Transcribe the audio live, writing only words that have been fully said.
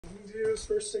to do is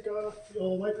first take off,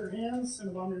 you'll wipe your hands and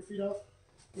the bottom of your feet off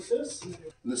with this. And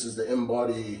this is the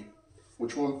InBody,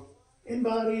 which one?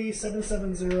 InBody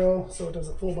 770, so it does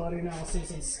a full body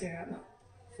analysis and scan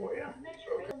for you.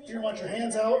 Okay. You're gonna want your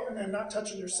hands out and then not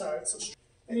touching your sides. So,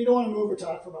 and you don't want to move or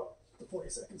talk for about 40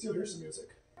 seconds. You'll hear some music.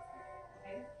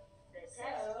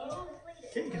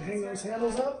 Okay, you can hang those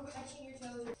handles up.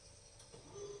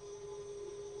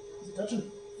 Is it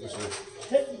touching? Yes, sir.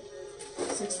 Okay.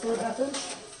 6 foot, 1/2 inch.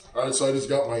 All right, so I just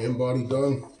got my InBody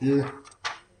done here.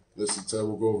 This is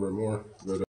we'll go over it more.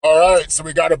 But, all right, so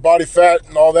we got our body fat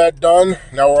and all that done.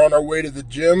 Now we're on our way to the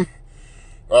gym.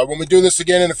 When we do this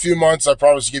again in a few months, I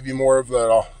promise to give you more of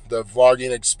the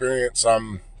vlogging experience.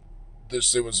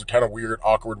 It was kind of weird,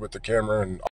 awkward with the camera,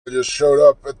 and I just showed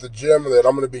up at the gym that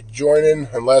I'm going to be joining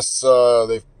unless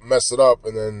they mess it up,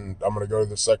 and then I'm going to go to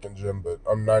the second gym, but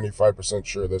I'm 95%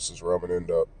 sure this is where I'm going to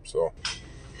end up, so.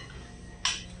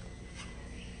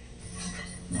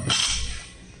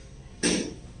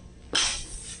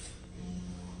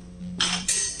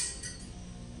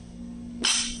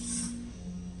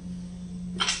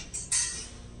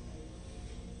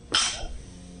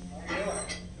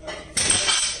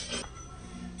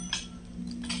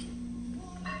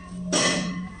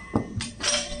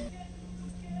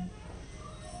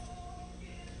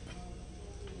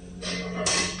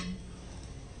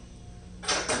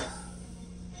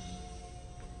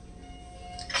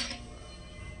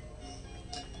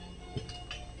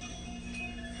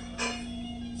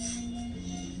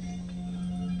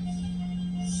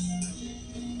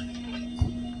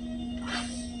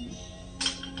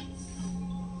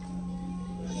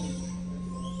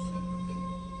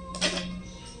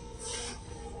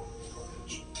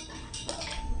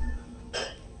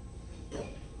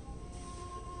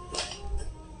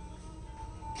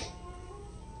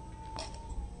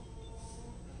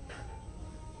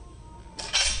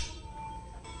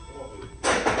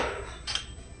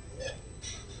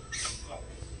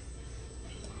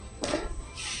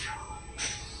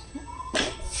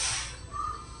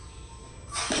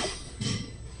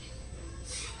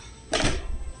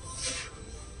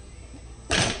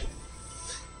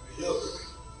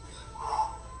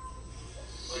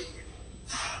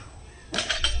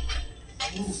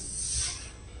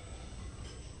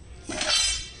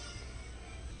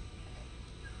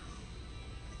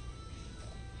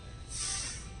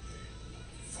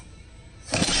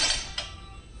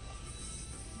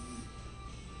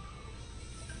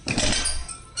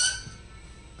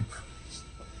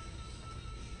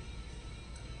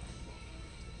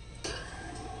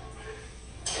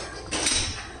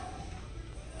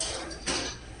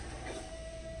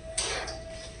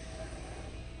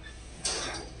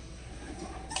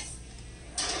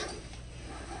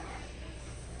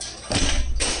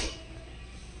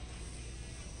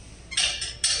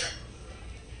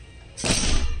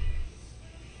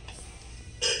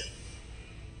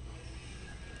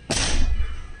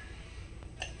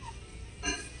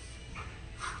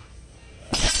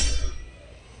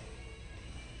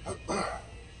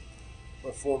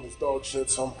 My form is dog shit,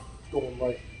 so I'm going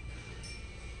light.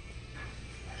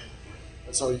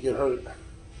 That's how you get hurt.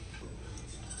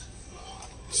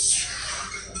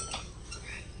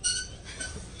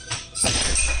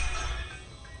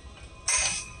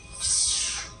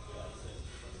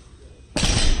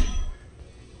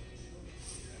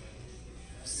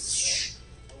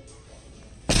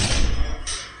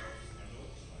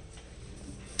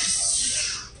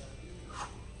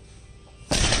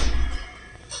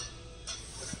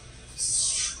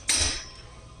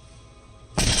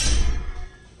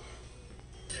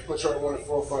 I'll try to run at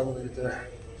 405 when we get there.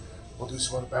 We'll do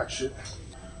some other back shit.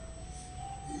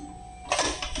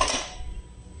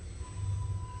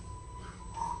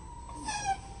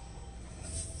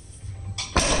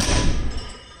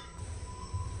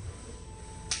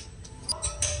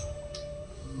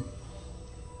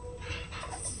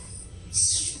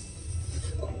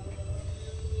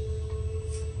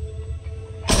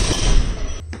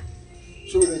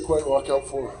 So we didn't quite walk out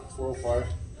for 405.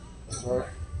 That's all right.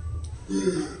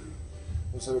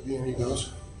 Instead of being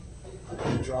egos,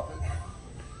 drop it.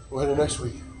 We'll hit it next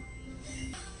week.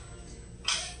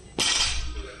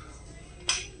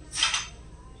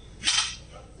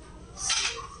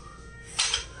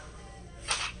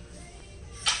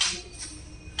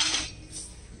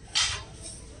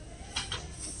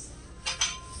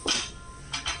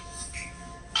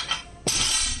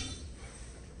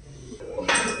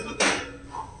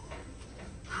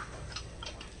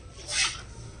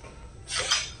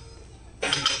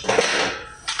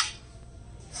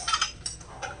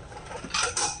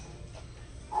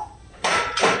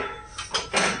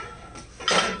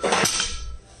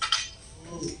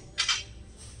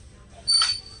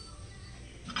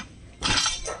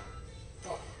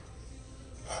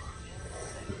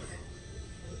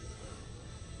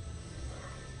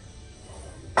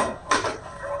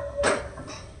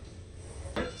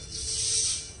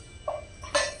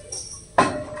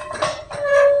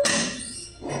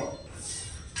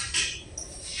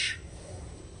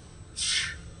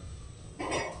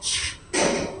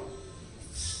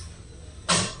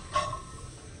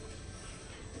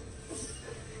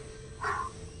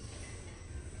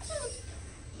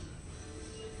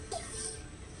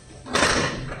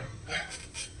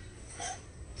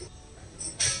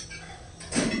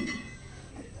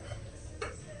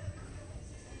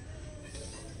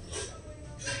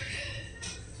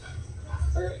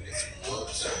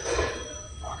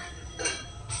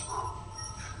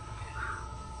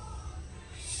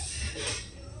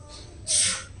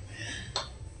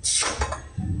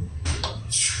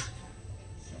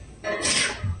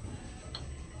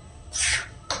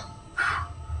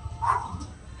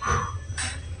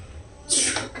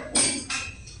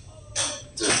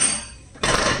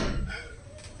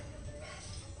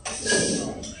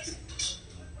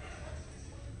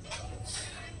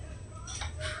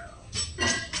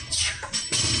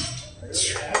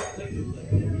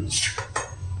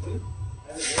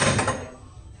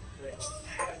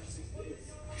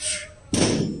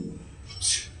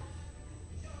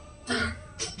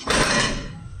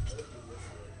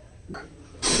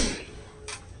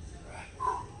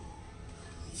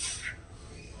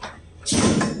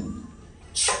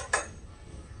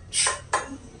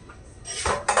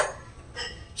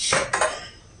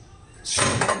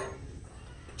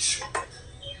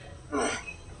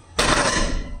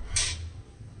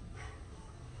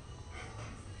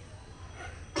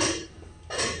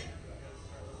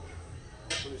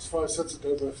 There's 5 sets of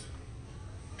deadlift,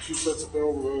 2 sets of bent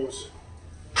over rows,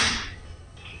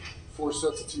 4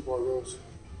 sets of T-bar rows.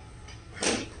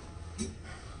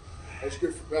 That's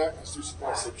good for back. Let's do some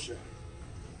bicep shit.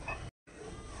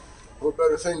 What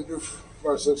better thing to do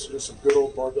for biceps than just some good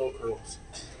old barbell curls?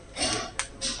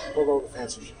 Fuck all the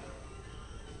fancy shit.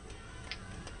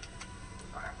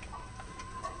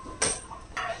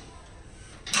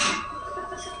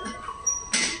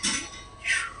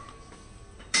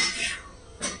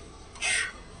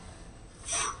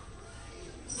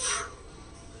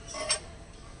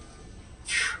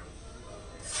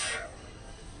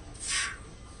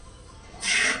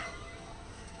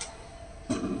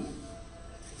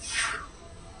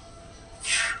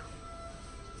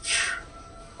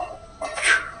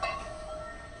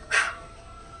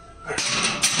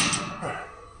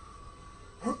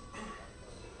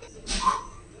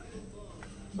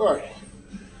 Alright,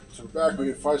 so we're back. We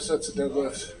did 5 sets of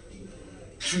deadlifts,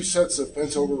 2 sets of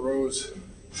bent over rows,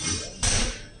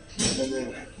 and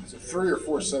then is it 3 or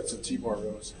 4 sets of T-bar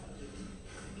rows.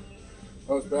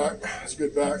 That was back. That's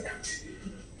good back.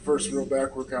 First real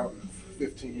back workout in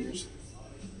 15 years.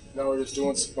 Now we're just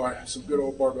doing some good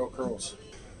old barbell curls.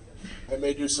 I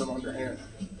may do some underhand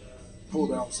pull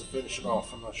downs to finish it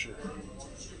off. I'm not sure.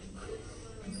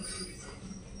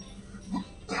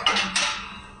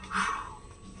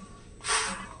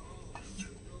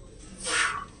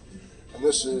 And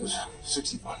this is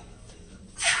 65.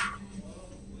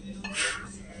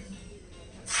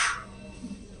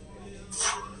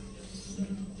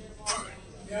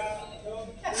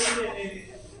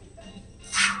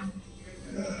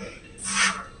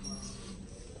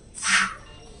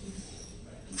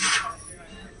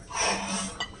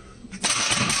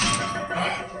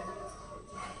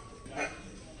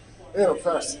 And I'm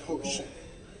fasted. Holy shit.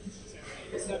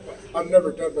 I've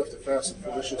never deadlifted fasted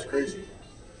before. This shit's crazy.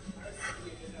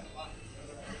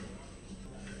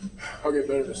 I'll get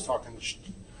better at just talking to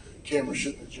camera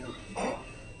shit in the gym.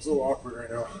 It's a little awkward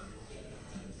right now.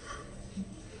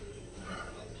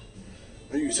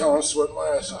 You can tell I'm sweating my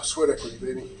ass off. Sweat equity,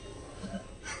 baby.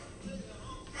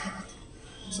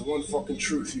 It's the one fucking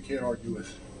truth you can't argue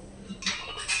with.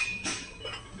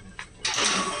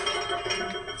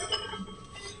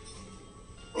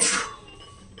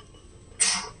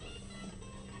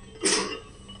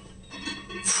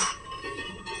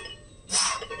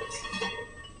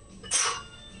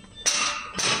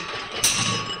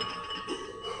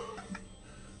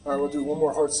 All right, we'll do one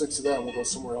more hard 6 of that and we'll go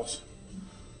somewhere else.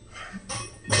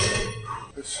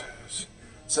 This is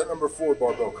set number 4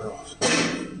 barbell curls.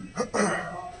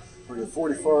 We're at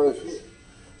 45,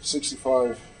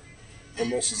 65,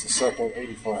 and this is the second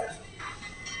 85.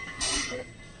 Okay.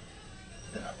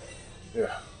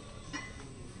 Yeah.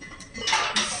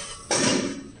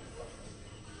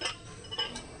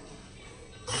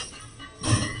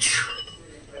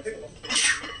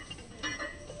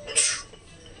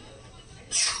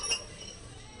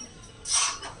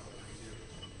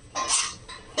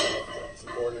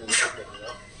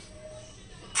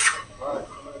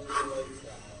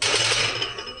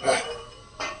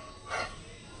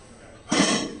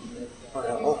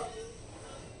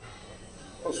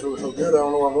 That's really so good. I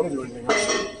don't know why I want to do anything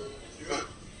else.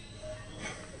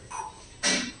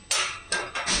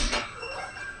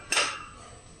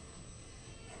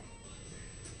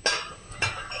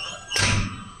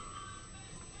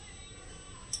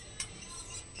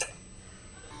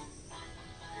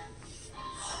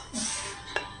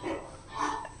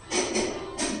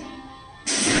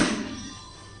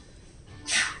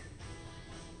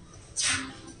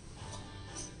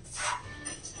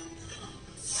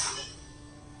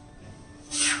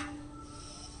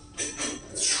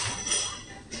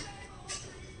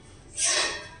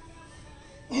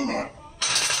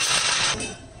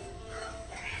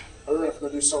 I'm gonna have to go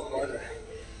do something lighter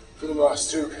for the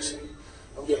last 2 because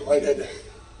I'm getting lightheaded.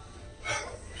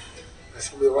 That's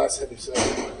gonna be the last heavy set.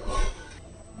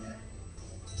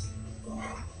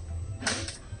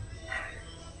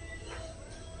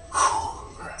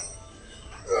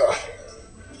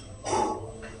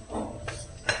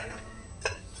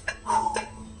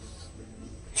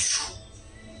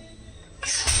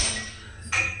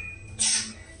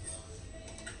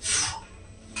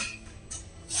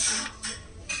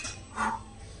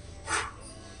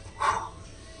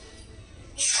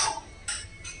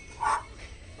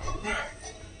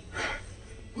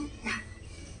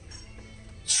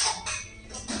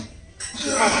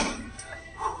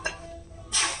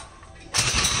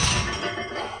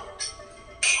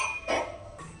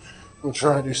 I'm gonna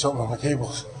try and do something on my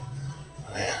cables.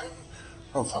 Man,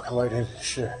 I'm fucking lightheaded as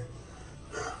shit.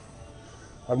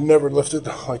 I've never lifted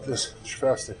like this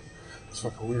fasted. It's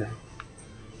fucking weird.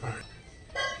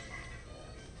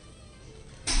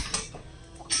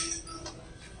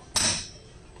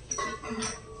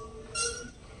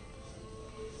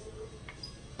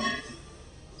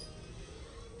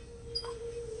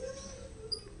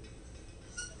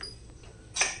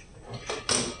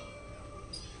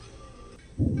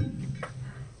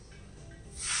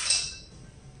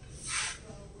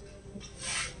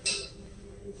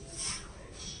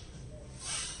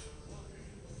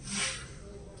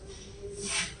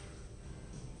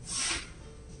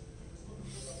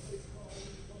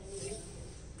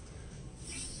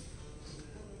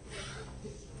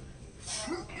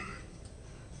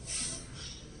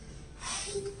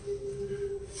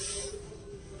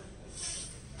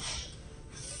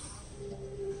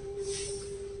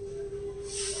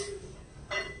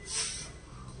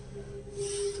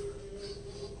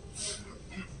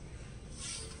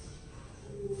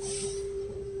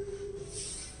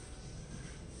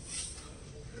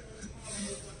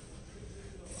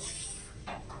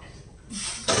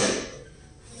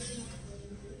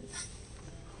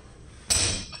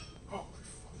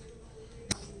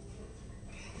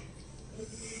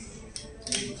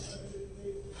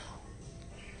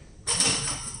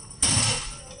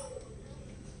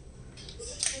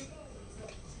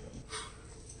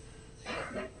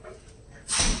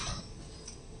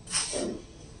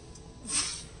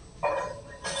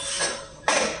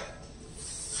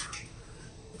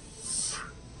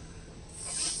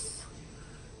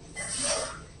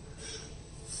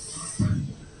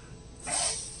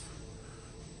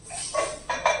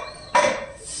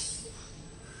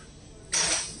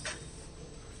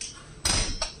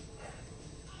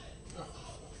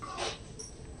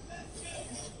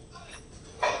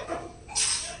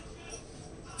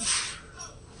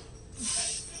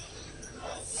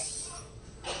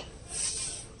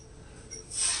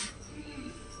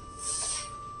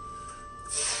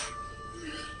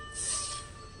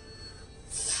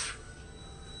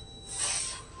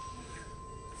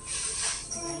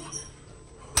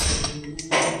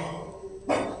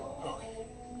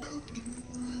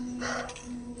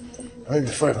 I think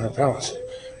it's 500 pounds.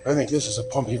 I think this is a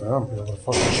pump even I'm able to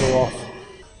fucking show off.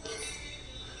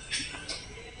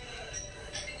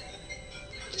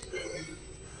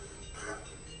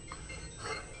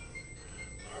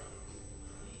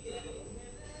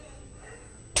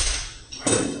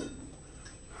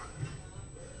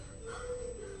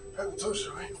 I haven't touched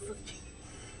it, right? 15.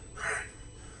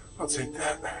 I'll take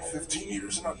that. 15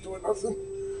 years of not doing nothing.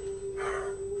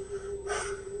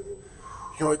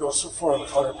 You only go so far with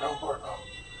 100-pound barbell.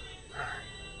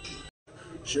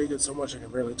 Shake it so much I can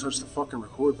barely touch the fucking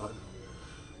record button.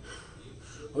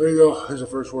 Well, there you go. There's the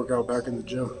first workout back in the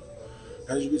gym.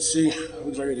 As you can see, it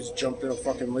looks like I just jumped in a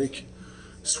fucking lake.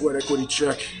 Sweat equity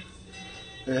check.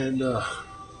 And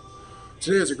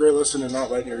today is a great lesson in not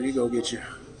letting your ego get you.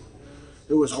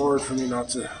 It was hard for me not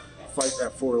to fight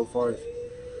that 405.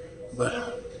 But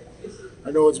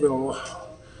I know it's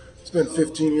been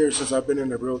 15 years since I've been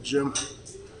in a real gym.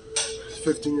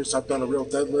 15 years I've done a real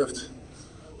deadlift.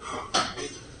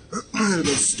 It would have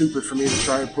been stupid for me to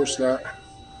try and push that.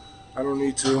 I don't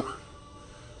need to.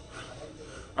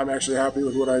 I'm actually happy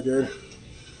with what I did.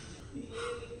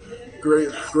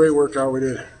 Great workout we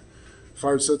did.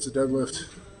 5 sets of deadlift,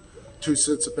 2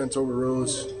 sets of bent over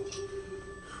rows,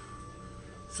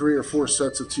 3 or 4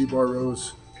 sets of T-bar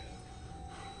rows.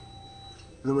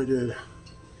 And then we did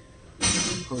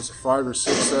 5 or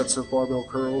 6 sets of barbell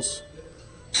curls.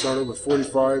 Started with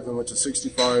 45, then went to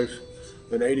 65,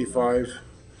 then 85,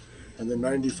 and then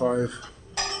 95.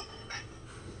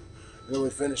 And then we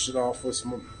finished it off with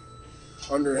some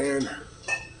underhand,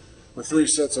 with 3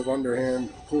 sets of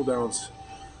underhand pull downs,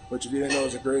 which if you didn't know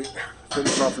is a great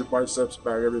finish off your biceps,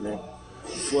 back, everything.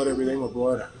 Flood everything with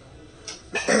blood.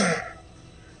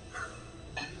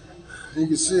 You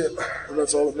can see it, and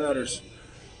that's all that matters.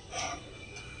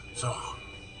 So,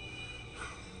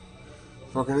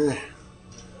 fucking A.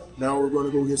 Now we're going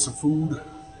to go get some food,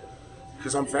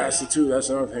 because I'm fasted too, that's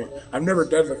another thing. I've never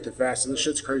deadlifted fasted, this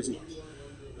shit's crazy.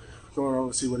 Going on,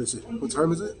 let's see, what is it? What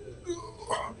time is it?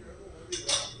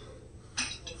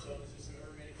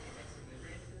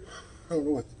 I don't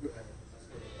know what.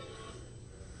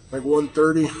 Like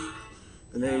 1:30,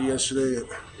 and then yesterday at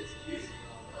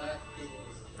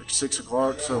like 6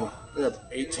 o'clock, so we have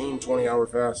 18, 20-hour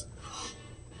fast.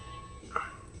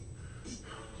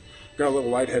 Got a little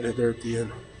lightheaded there at the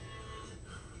end.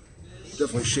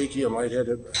 Definitely shaky and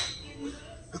lightheaded, but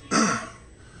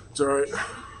it's alright.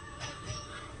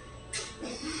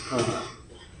 So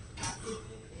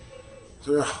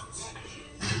yeah,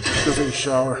 go take a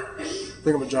shower. I think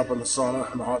I'm gonna jump in the sauna,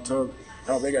 in the hot tub. I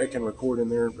don't think I can record in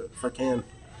there, but if I can,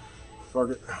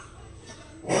 fuck it.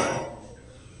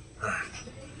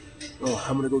 Oh,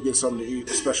 I'm gonna go get something to eat,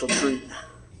 a special treat.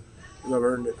 I've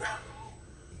earned it.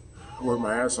 I worked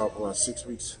my ass off the last 6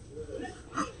 weeks.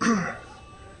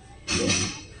 So,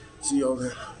 see y'all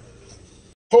then.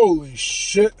 Holy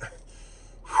shit.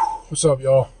 What's up,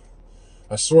 y'all?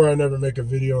 I swear I never make a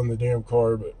video in the damn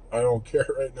car, but I don't care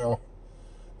right now.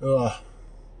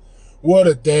 What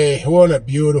a day. What a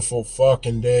beautiful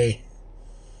fucking day.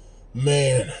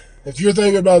 Man, if you're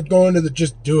thinking about going to the,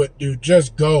 just do it, dude.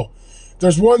 Just go.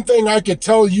 There's one thing I could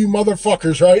tell you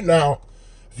motherfuckers right now.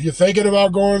 If you're thinking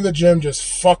about going to the gym, just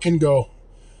fucking go.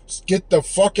 Just get the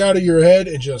fuck out of your head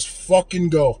and just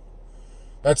fucking go.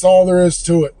 That's all there is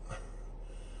to it.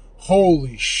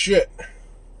 Holy shit.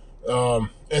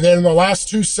 And then in the last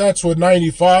 2 sets with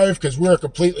 95, because we're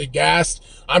completely gassed,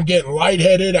 I'm getting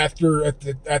lightheaded at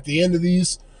the end of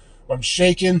these. I'm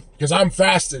shaking because I'm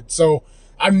fasted. So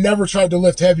I've never tried to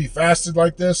lift heavy fasted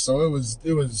like this. So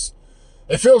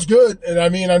it feels good. And I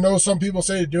mean, I know some people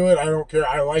say to do it. I don't care.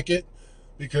 I like it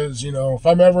because, you know, if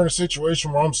I'm ever in a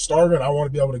situation where I'm starving, I want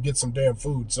to be able to get some damn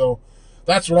food. So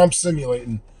that's what I'm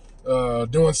simulating.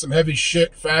 Doing some heavy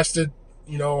shit fasted.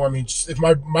 You know, I mean, if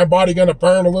my body gonna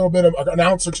burn a little bit of an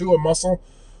ounce or two of muscle,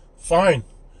 fine.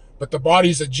 But the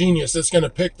body's a genius. It's gonna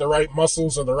pick the right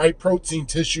muscles or the right protein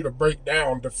tissue to break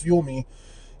down to fuel me.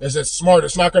 It's smart.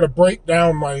 It's not gonna break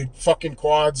down my fucking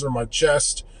quads or my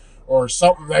chest or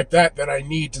something like that I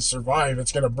need to survive.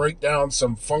 It's gonna break down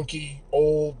some funky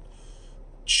old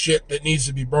shit that needs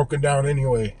to be broken down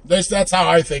anyway. That's how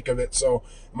I think of it. So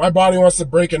my body wants to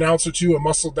break an ounce or two of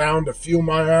muscle down to fuel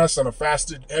my ass on a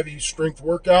fasted heavy strength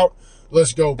workout.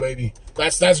 Let's go, baby.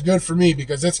 That's good for me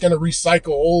because it's going to recycle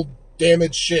old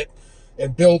damaged shit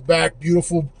and build back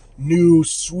beautiful new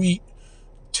sweet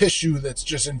tissue that's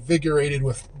just invigorated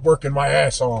with working my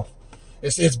ass off.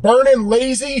 It's burning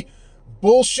lazy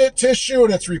bullshit tissue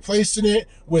and it's replacing it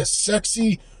with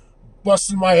sexy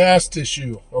busting my ass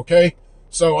tissue, okay?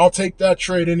 So I'll take that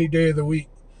trade any day of the week.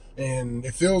 And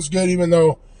it feels good even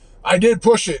though I did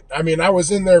push it. I mean, I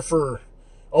was in there for,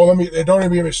 don't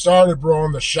even get me started, bro,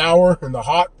 in the shower, in the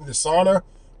sauna.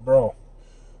 Bro.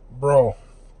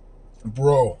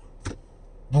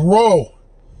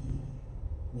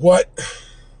 What?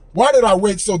 Why did I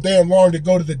wait so damn long to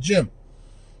go to the gym?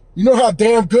 You know how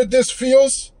damn good this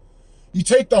feels? You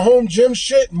take the home gym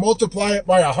shit and multiply it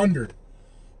by 100.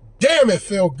 Damn, it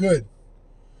felt good.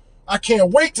 I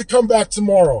can't wait to come back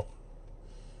tomorrow.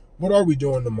 What are we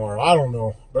doing tomorrow? I don't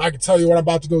know. But I can tell you what I'm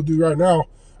about to go do right now.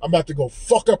 I'm about to go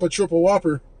fuck up a triple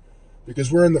whopper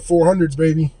because we're in the 400s,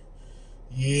 baby.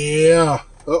 Yeah.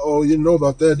 Uh-oh, you didn't know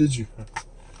about that, did you?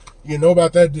 You know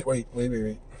about that? Wait.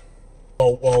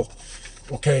 Oh, well,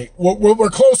 okay. We're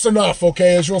close enough,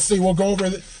 okay? As you'll see, we'll go over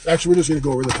the... Actually, we're just going to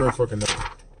go over the right fucking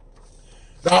now.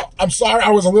 Now, I'm sorry, I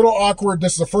was a little awkward.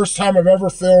 This is the first time I've ever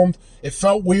filmed. It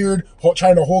felt weird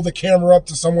trying to hold the camera up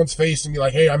to someone's face and be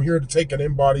like, hey, I'm here to take an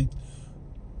InBody,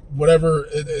 whatever,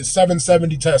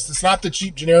 770 test. It's not the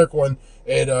cheap generic one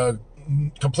at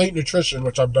Complete Nutrition,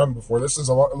 which I've done before. This is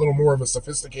a little more of a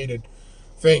sophisticated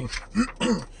thing.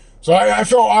 So I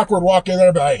felt awkward walking in there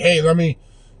and be like, hey, let me,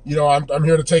 you know, I'm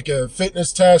here to take a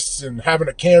fitness test and having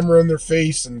a camera in their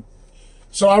face. And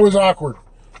so I was awkward.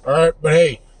 All right, but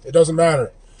hey, it doesn't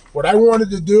matter. What I wanted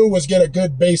to do was get a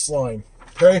good baseline,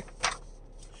 okay?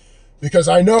 Because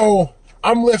I know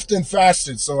I'm lifting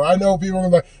fasted, so I know people are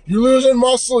like, you're losing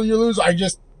muscle,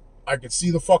 I could see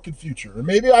the fucking future. And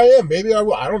maybe I am, maybe I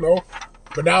will, I don't know.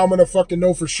 But now I'm going to fucking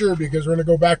know for sure because we're going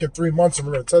to go back in 3 months and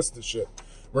we're going to test this shit.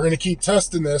 We're going to keep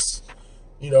testing this,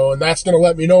 you know, and that's going to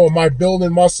let me know, am I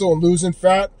building muscle and losing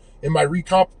fat? Am I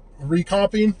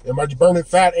recomping? Am I burning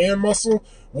fat and muscle?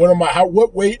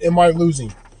 What weight am I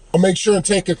losing? I'll make sure and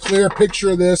take a clear picture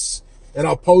of this and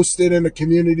I'll post it in the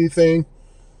community thing,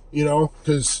 you know,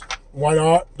 because why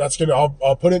not?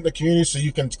 I'll put it in the community so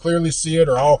you can clearly see it,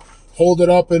 or I'll hold it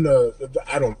up in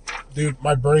dude,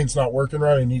 my brain's not working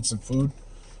right. I need some food.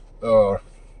 And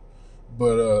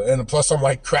plus I'm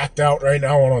like cracked out right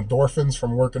now on endorphins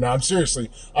from working out.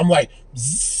 I'm like,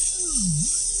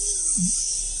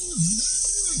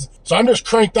 so I'm just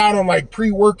cranked out on like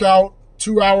pre-workout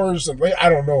 2 hours and late. I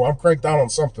don't know. I'm cranked out on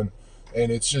something,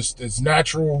 and it's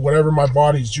natural, whatever my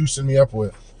body's juicing me up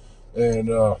with. And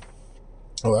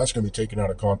that's gonna be taken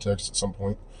out of context at some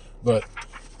point. But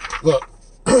look,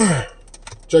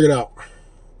 check it out.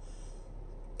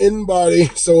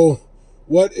 InBody. So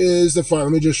what is the fine?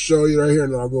 Let me just show you right here,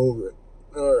 and then I'll go over it.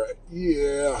 All right.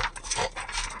 Yeah.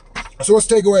 So let's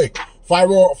take away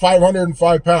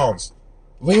 505 pounds.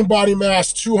 Lean body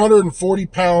mass, 240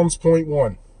 pounds,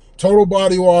 0.1. Total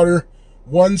body water,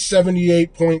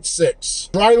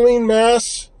 178.6. Dry lean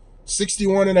mass,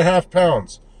 61.5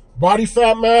 pounds. Body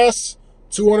fat mass,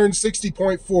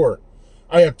 260.4.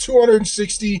 I have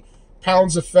 260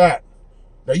 pounds of fat.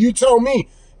 Now you tell me,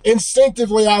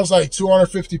 instinctively I was like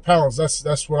 250 pounds.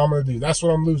 That's what I'm going to do. That's what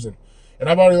I'm losing. And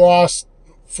I've already lost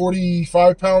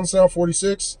 45 pounds now,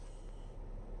 46.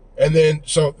 And then,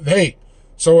 so, hey,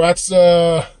 so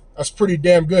that's pretty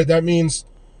damn good. That means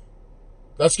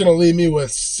that's going to leave me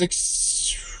with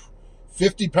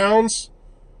 650 pounds.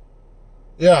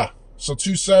 Yeah. So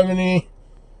 270.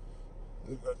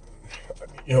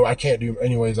 You know, I can't do,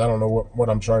 anyways, I don't know what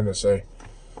I'm trying to say.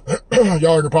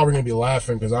 Y'all are probably going to be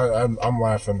laughing because I'm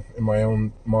laughing in my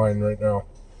own mind right now.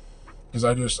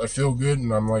 Because I feel good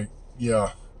and I'm like,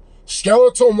 yeah.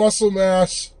 Skeletal muscle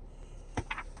mass.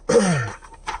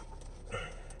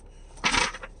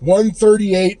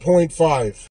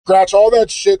 138.5. Scratch all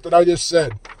that shit that I just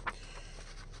said.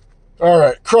 All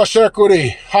right, crush equity.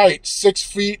 Height, 6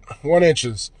 feet, 1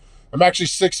 inches. I'm actually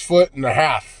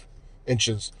 6'1.5"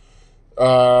 inches.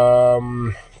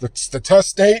 That's the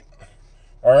test date.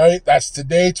 All right, that's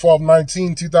today,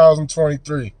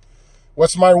 12/19/2023.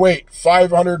 What's my weight?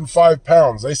 505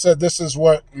 pounds. They said this is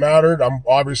what mattered. I'm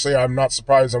not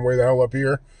surprised I'm way the hell up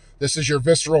here. This is your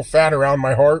visceral fat around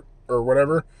my heart or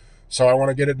whatever. So I want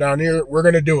to get it down here. We're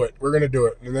going to do it. We're going to do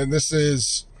it. And then this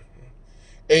is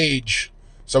age.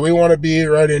 So we want to be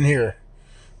right in here.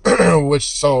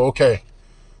 Okay.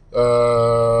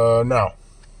 Now.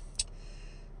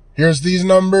 Here's these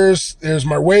numbers. Here's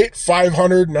my weight,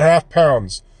 500.5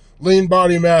 pounds. Lean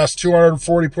body mass,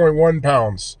 240.1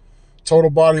 pounds. Total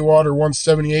body water,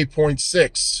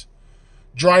 178.6.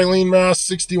 Dry lean mass,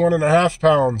 61.5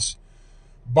 pounds.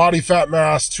 Body fat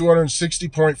mass,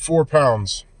 260.4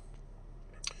 pounds.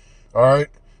 All right.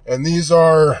 And these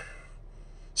are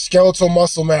skeletal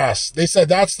muscle mass. They said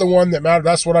that's the one that matters.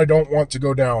 That's what I don't want to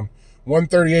go down.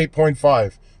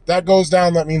 138.5. That goes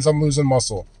down, that means I'm losing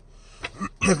muscle.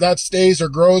 If that stays or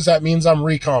grows, that means I'm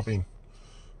recomping.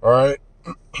 All right.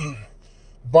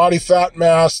 Body fat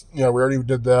mass, we already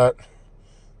did that.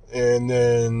 And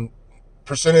then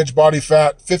percentage body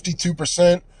fat,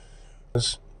 52%. I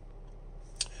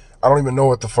don't even know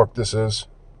what the fuck this is.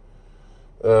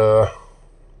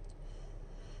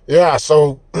 Yeah,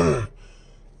 so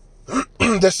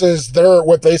this is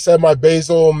what they said my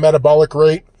basal metabolic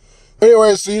rate.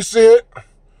 Anyway, so you see it.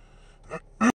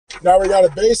 Now we got a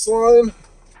baseline,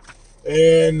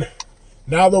 and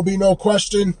now there'll be no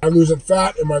question. Am I losing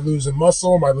fat? Am I losing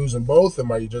muscle? Am I losing both?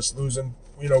 Am I just losing,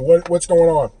 what's going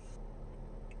on?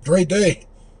 Great day.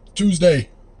 Tuesday.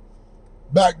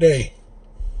 Back day.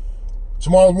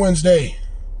 Tomorrow's Wednesday.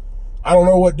 I don't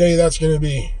know what day that's going to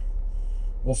be.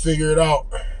 We'll figure it out.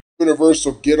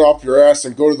 Universal get off your ass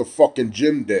and go to the fucking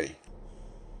gym day.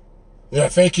 Yeah,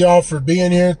 thank y'all for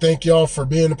being here. Thank y'all for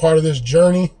being a part of this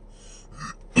journey.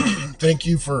 Thank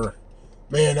you for,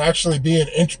 man, actually being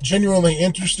genuinely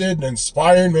interested and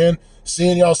inspired, man.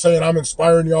 Seeing y'all saying I'm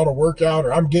inspiring y'all to work out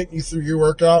or I'm getting you through your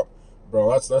workout.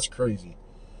 Bro, that's crazy.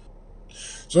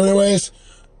 So anyways,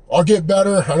 I'll get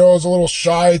better. I know I was a little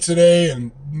shy today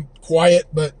and quiet,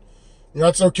 but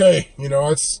that's okay.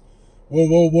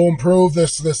 We'll improve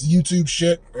this YouTube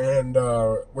shit, and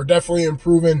we're definitely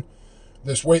improving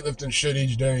this weightlifting shit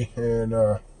each day. And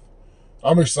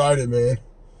I'm excited, man.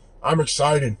 I'm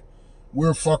excited.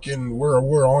 We're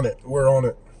on it. We're on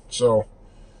it. So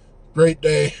great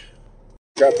day.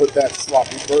 Gotta put that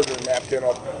sloppy burger napkin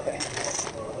up.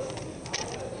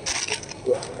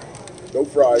 No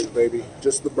fries, baby.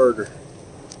 Just the burger.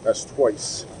 That's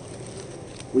twice.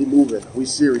 We moving. We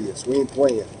serious. We ain't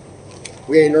playing.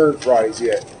 We ain't earned fries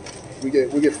yet. We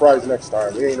get fries next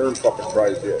time. We ain't earned fucking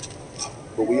fries yet.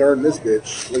 But we earned this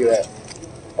bitch. Look at that.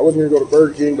 I wasn't gonna go to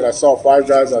Burger King, but I saw Five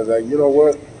Guys. I was like, you know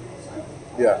what?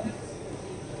 Yeah.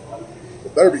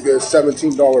 It better be good.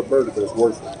 $17 burger, but it's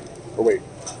worth it. Oh wait,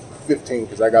 15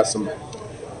 because I got some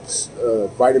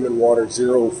vitamin water,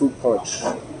 zero fruit punch.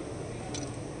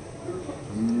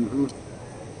 Mm-hmm.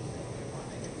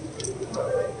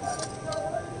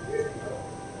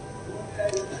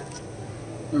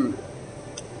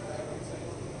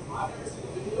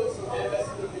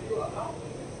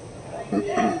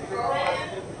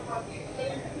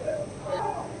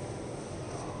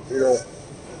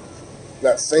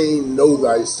 That saying, know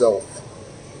thyself.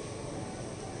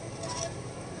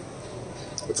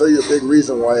 I'll tell you a big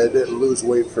reason why I didn't lose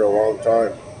weight for a long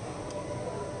time.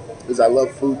 Is I love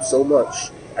food so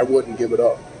much, I wouldn't give it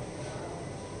up.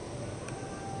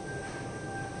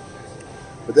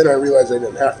 But then I realized I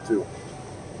didn't have to.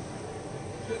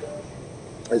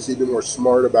 I just need to be more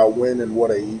smart about when and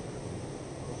what I eat.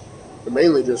 But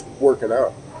mainly just working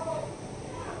out.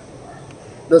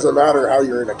 Doesn't matter how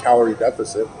you're in a calorie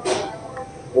deficit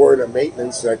or in a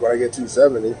maintenance, like when I get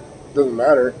 270. Doesn't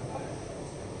matter.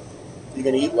 You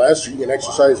can eat less or you can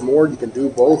exercise more. You can do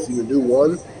both. You can do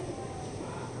one.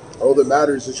 All that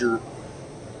matters is you're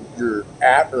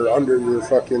at or under your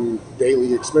fucking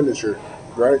daily expenditure,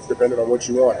 right? Depending on what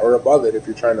you want, or above it if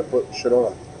you're trying to put shit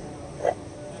on.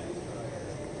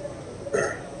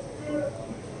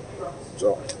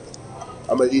 So,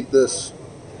 I'm gonna eat this.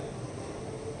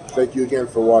 Thank you again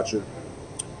for watching.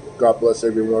 God bless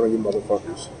every one of you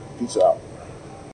motherfuckers. Peace out.